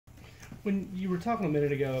When you were talking a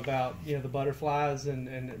minute ago about the butterflies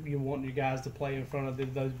and you wanting your guys to play in front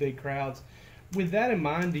of those big crowds, with that in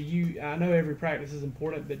mind, do you? I know every practice is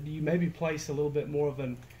important, but do you maybe place a little bit more of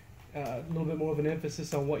an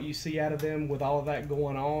emphasis on what you see out of them with all of that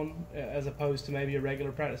going on, as opposed to maybe a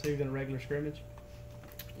regular practice or even a regular scrimmage?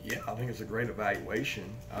 Yeah, I think it's a great evaluation.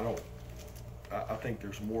 I think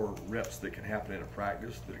there's more reps that can happen in a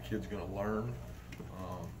practice that a kid's going to learn,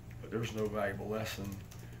 but there's no valuable lesson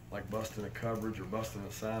like busting a coverage or busting an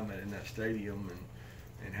assignment in that stadium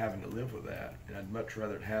and having to live with that. And I'd much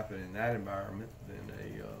rather it happen in that environment than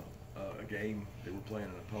a game that we're playing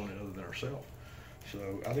an opponent other than ourselves.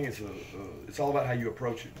 So I think it's all about how you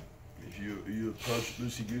approach it. If you approach it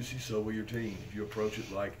loosey-goosey, so will your team. If you approach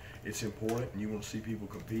it like it's important and you want to see people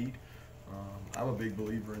compete, I'm a big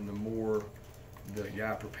believer in the more that a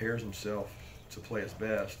guy prepares himself to play his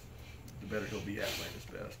best, the better he'll be at playing his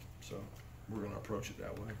best. So we're going to approach it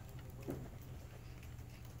that way.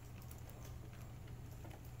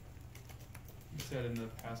 You said in the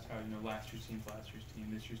past how last year's team's last year's team,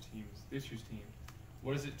 this year's team is this year's team.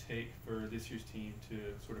 What does it take for this year's team to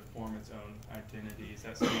sort of form its own identity? Is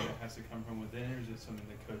that something that has to come from within, or is it something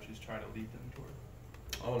that coaches try to lead them toward?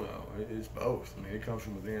 Oh no, it's both. I mean, it comes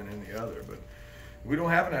from within and the other, but we don't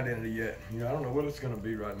have an identity yet. I don't know what it's going to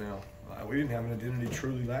be right now. We didn't have an identity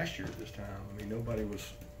truly last year at this time. I mean, nobody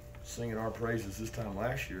was singing our praises this time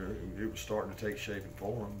last year. It was starting to take shape and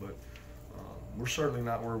form, but we're certainly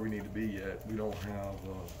not where we need to be yet. We don't have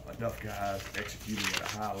enough guys executing at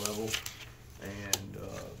a high level, and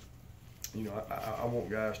I want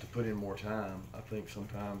guys to put in more time. I think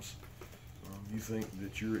sometimes you think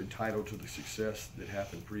that you're entitled to the success that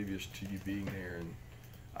happened previous to you being there, and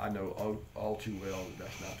I know all too well that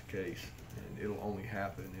that's not the case, and it'll only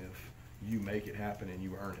happen if you make it happen and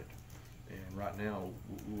you earn it. And right now,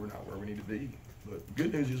 we're not where we need to be. But the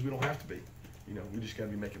good news is we don't have to be. We just got to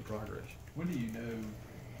be making progress. When do you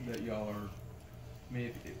know that y'all are, I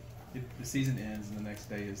mean, if the season ends and the next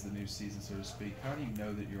day is the new season, so to speak, how do you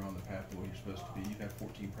know that you're on the path to where you're supposed to be? You've had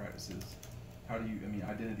 14 practices. How do you, I mean,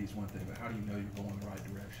 identity is one thing, but how do you know you're going the right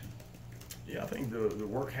direction? Yeah, I think the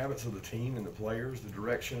work habits of the team and the players, the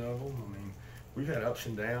direction of them. I mean, we've had ups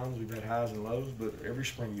and downs, we've had highs and lows, but every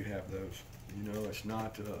spring you have those.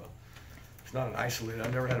 It's not an isolated.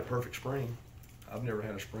 I've never had a perfect spring. I've never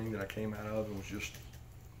had a spring that I came out of and was just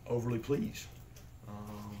overly pleased. I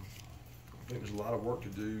think there's a lot of work to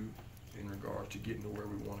do in regards to getting to where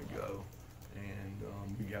we want to go, and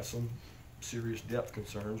we got some serious depth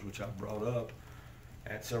concerns, which I've brought up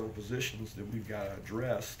at several positions that we've got to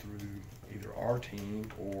address through either our team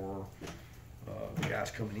or the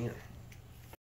guys coming in.